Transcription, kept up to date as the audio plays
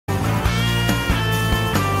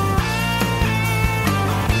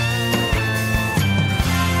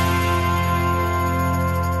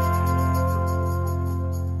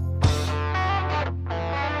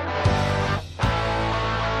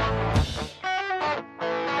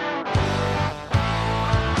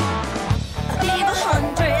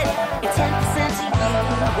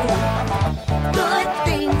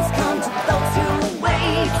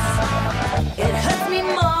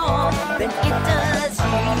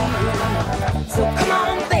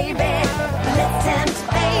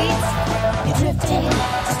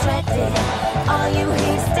all you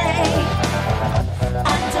hate stay.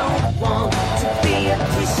 I don't want to be a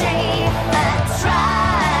cliche. I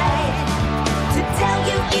try to tell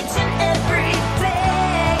you each and every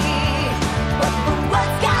day, but the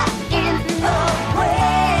words got in the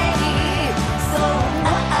way. So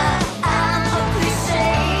I'm a cliche.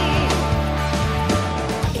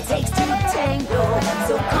 It takes two to tango,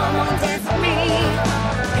 so come on, dance with me.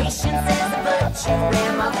 Patience is a virtue.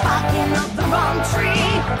 Am I barking up the wrong tree?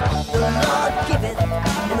 The Lord giveth, and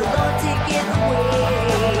the Lord taketh away.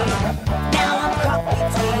 Now I'm caught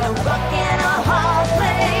between a rock and a hard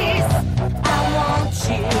place. I want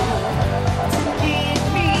you to need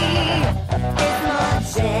me as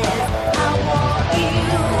much as I want you.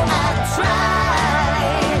 I try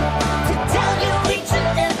to tell you each and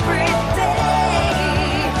every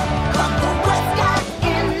day, but the words got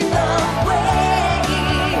in the way.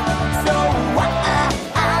 So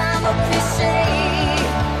I'm a cliche.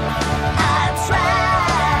 I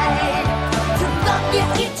tried to love you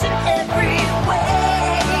each and every way,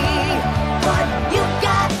 but you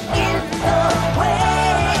got in the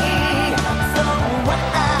way. So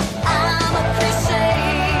I'm a cliche.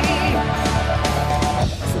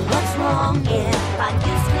 So what's wrong if I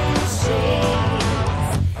use many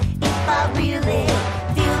shades? If I really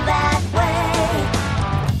feel that way,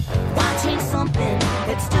 why change something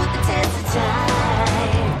that stood the test of time?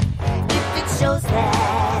 If it shows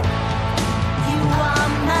that you are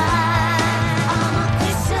mine, I'm a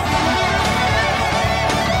cliche.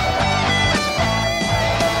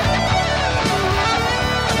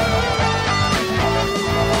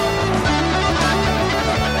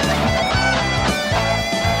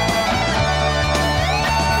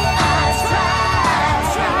 I try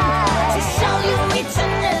to show you each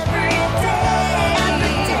and every day,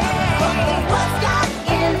 but the words got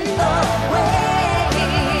in the way.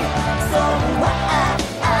 So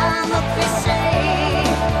I'm a cliche.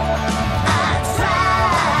 I try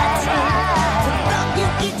to love you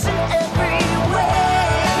each and every way.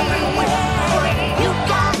 You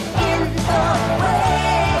got in the way.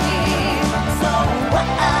 So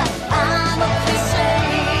I'm a cliche.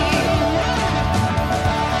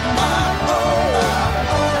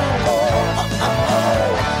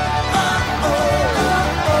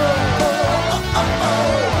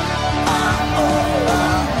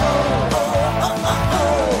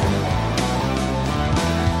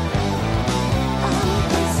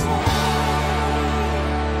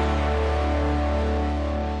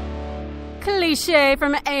 Cliche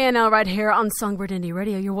from A&L right here on Songbird Indie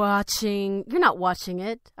Radio. You're not watching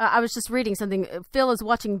it. I was just reading something. Phil is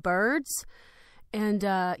watching birds. And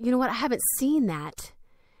you know what? I haven't seen that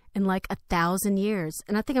in like 1,000 years.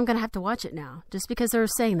 And I think I'm going to have to watch it now just because they're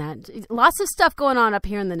saying that. Lots of stuff going on up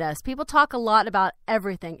here in the nest. People talk a lot about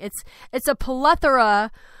everything. It's a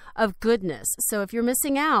plethora of goodness. So if you're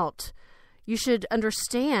missing out, you should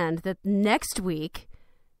understand that next week,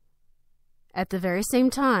 at the very same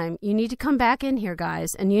time, you need to come back in here,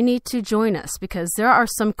 guys, and you need to join us because there are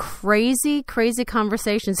some crazy, crazy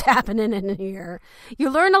conversations happening in here. You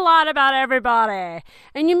learn a lot about everybody,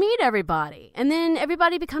 and you meet everybody, and then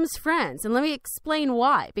everybody becomes friends. And let me explain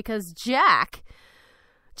why. Because Jack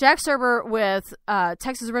Serber with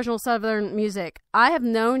Texas Original Southern Music, I have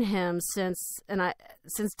known him since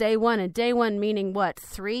day one, and day one meaning what,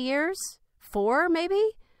 3 years? 4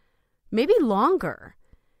 maybe? Maybe longer.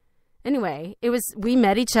 Anyway, we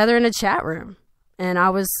met each other in a chat room, and I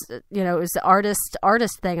was, it was the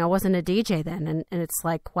artist thing. I wasn't a DJ then, and it's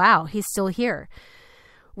like, wow, he's still here.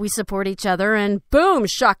 We support each other, and boom,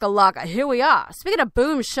 shakalaka, here we are. Speaking of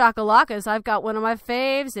boom shakalakas, I've got one of my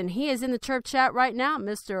faves, and he is in the chirp chat right now,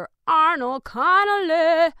 Mr. Arnold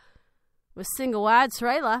Connolly with Single Wide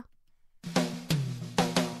Trailer.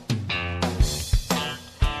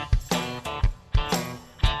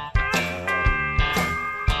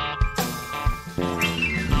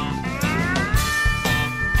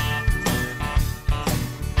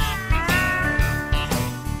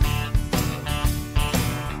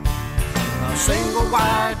 Single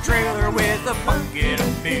wide trailer with a bucket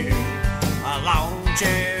of beer, a lawn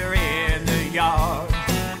chair in the yard.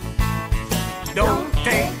 Don't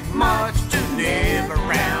take much to live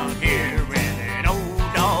around here with an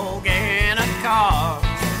old dog and a car.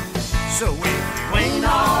 So if you ain't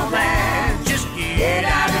all that, just get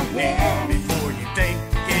out of here before you take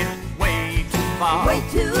it way too far. Way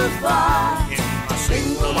too far. In a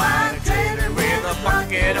single wide trailer with a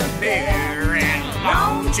bucket of beer and a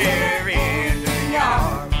lawn chair in the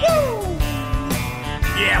yard. Woo!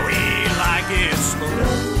 Yeah, we like it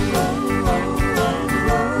smooth.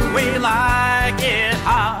 We like it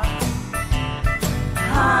hot.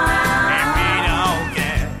 Hot. And we don't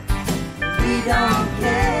care. We don't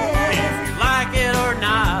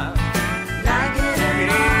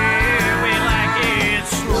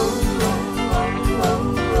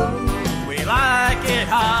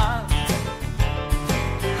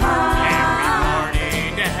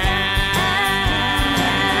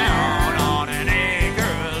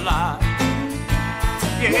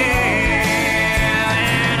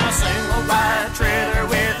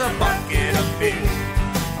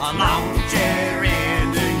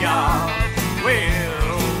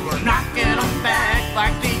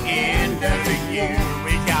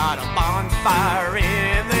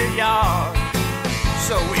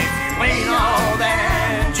So if you ain't all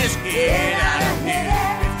that, just get out of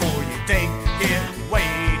here before you take it way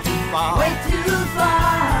too far. Way too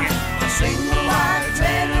far. Get a single wide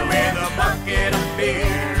trailer with a bucket of beer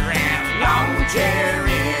and a lawn chair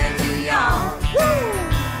in the yard. Woo!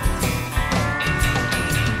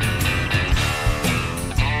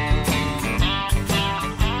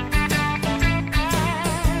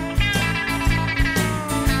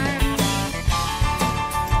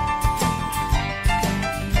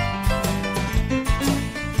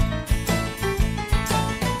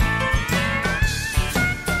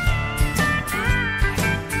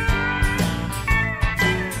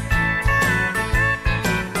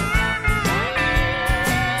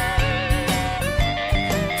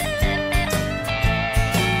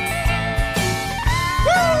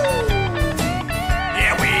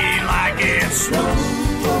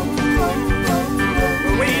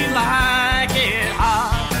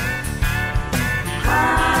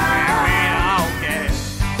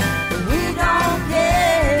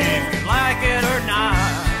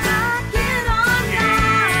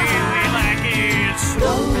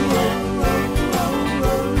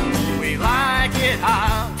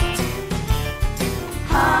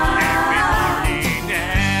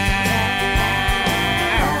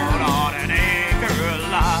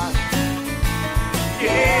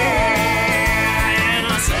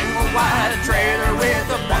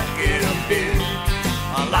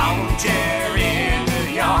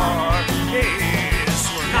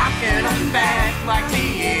 Like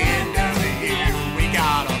the end of the year, we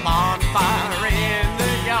got a bonfire in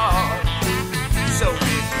the yard. So if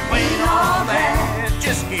you ain't all that,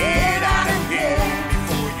 just get out of here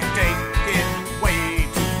before you take it way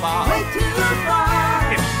too far. Way too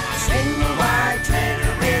far. If I single wide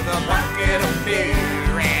trailer with a bucket of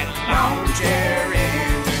beer and a lawn chair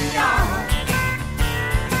in the yard,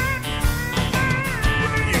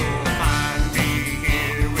 you'll find me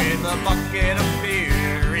here with a bucket of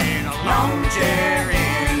beer in a lawn chair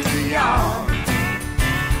in the yard.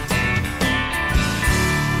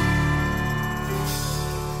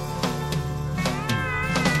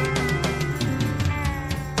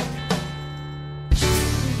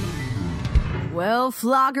 Well,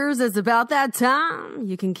 flockers, it's about that time.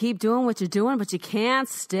 You can keep doing what you're doing, but you can't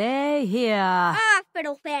stay here.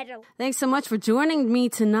 Fiddle faddle. Thanks so much for joining me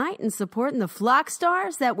tonight and supporting the flock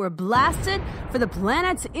stars that were blasted for the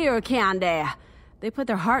planet's ear candy. They put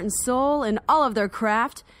their heart and soul in all of their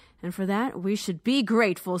craft, and for that, we should be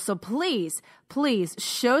grateful. So please, please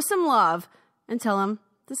show some love and tell them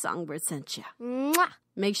the Songbird sent you. Mwah.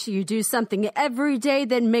 Make sure you do something every day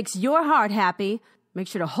that makes your heart happy. Make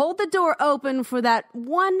sure to hold the door open for that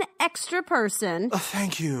one extra person.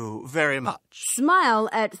 Thank you very much. Smile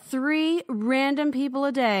at 3 random people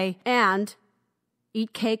a day. And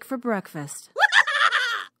eat cake for breakfast.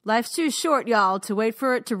 Life's too short, y'all, to wait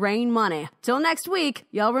for it to rain money. Till next week,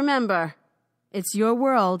 y'all remember, it's your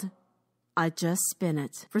world. I just spin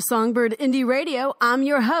it. For Songbird Indie Radio, I'm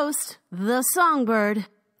your host, the Songbird.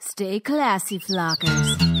 Stay classy,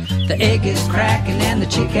 flockers. The egg is cracking and the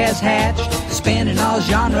chick has hatched, spanning all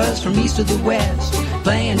genres from east to the west,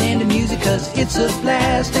 playing indie music 'cause it's a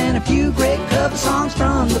blast, and a few great cover songs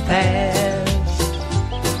from the past.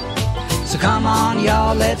 So come on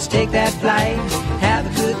y'all, let's take that flight, have a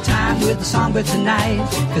good time with the Songbird tonight,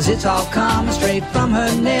 'cause it's all coming straight from her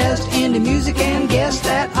nest, indie music and guests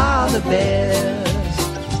that are the best.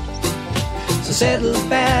 So settle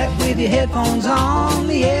back with your headphones on,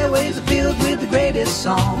 the airwaves are filled with the greatest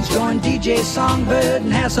songs. Join DJ Songbird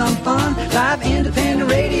and have some fun, live independent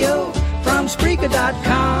radio from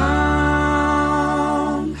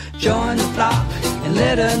Spreaker.com. Join the flock and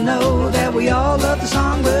let her know that we all love the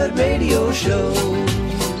Songbird radio show.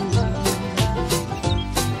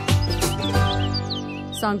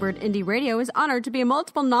 Songbird Indie Radio is honored to be a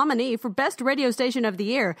multiple nominee for Best Radio Station of the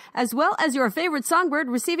Year, as well as your favorite songbird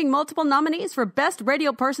receiving multiple nominees for Best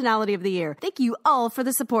Radio Personality of the Year. Thank you all for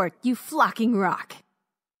the support. You flocking rock.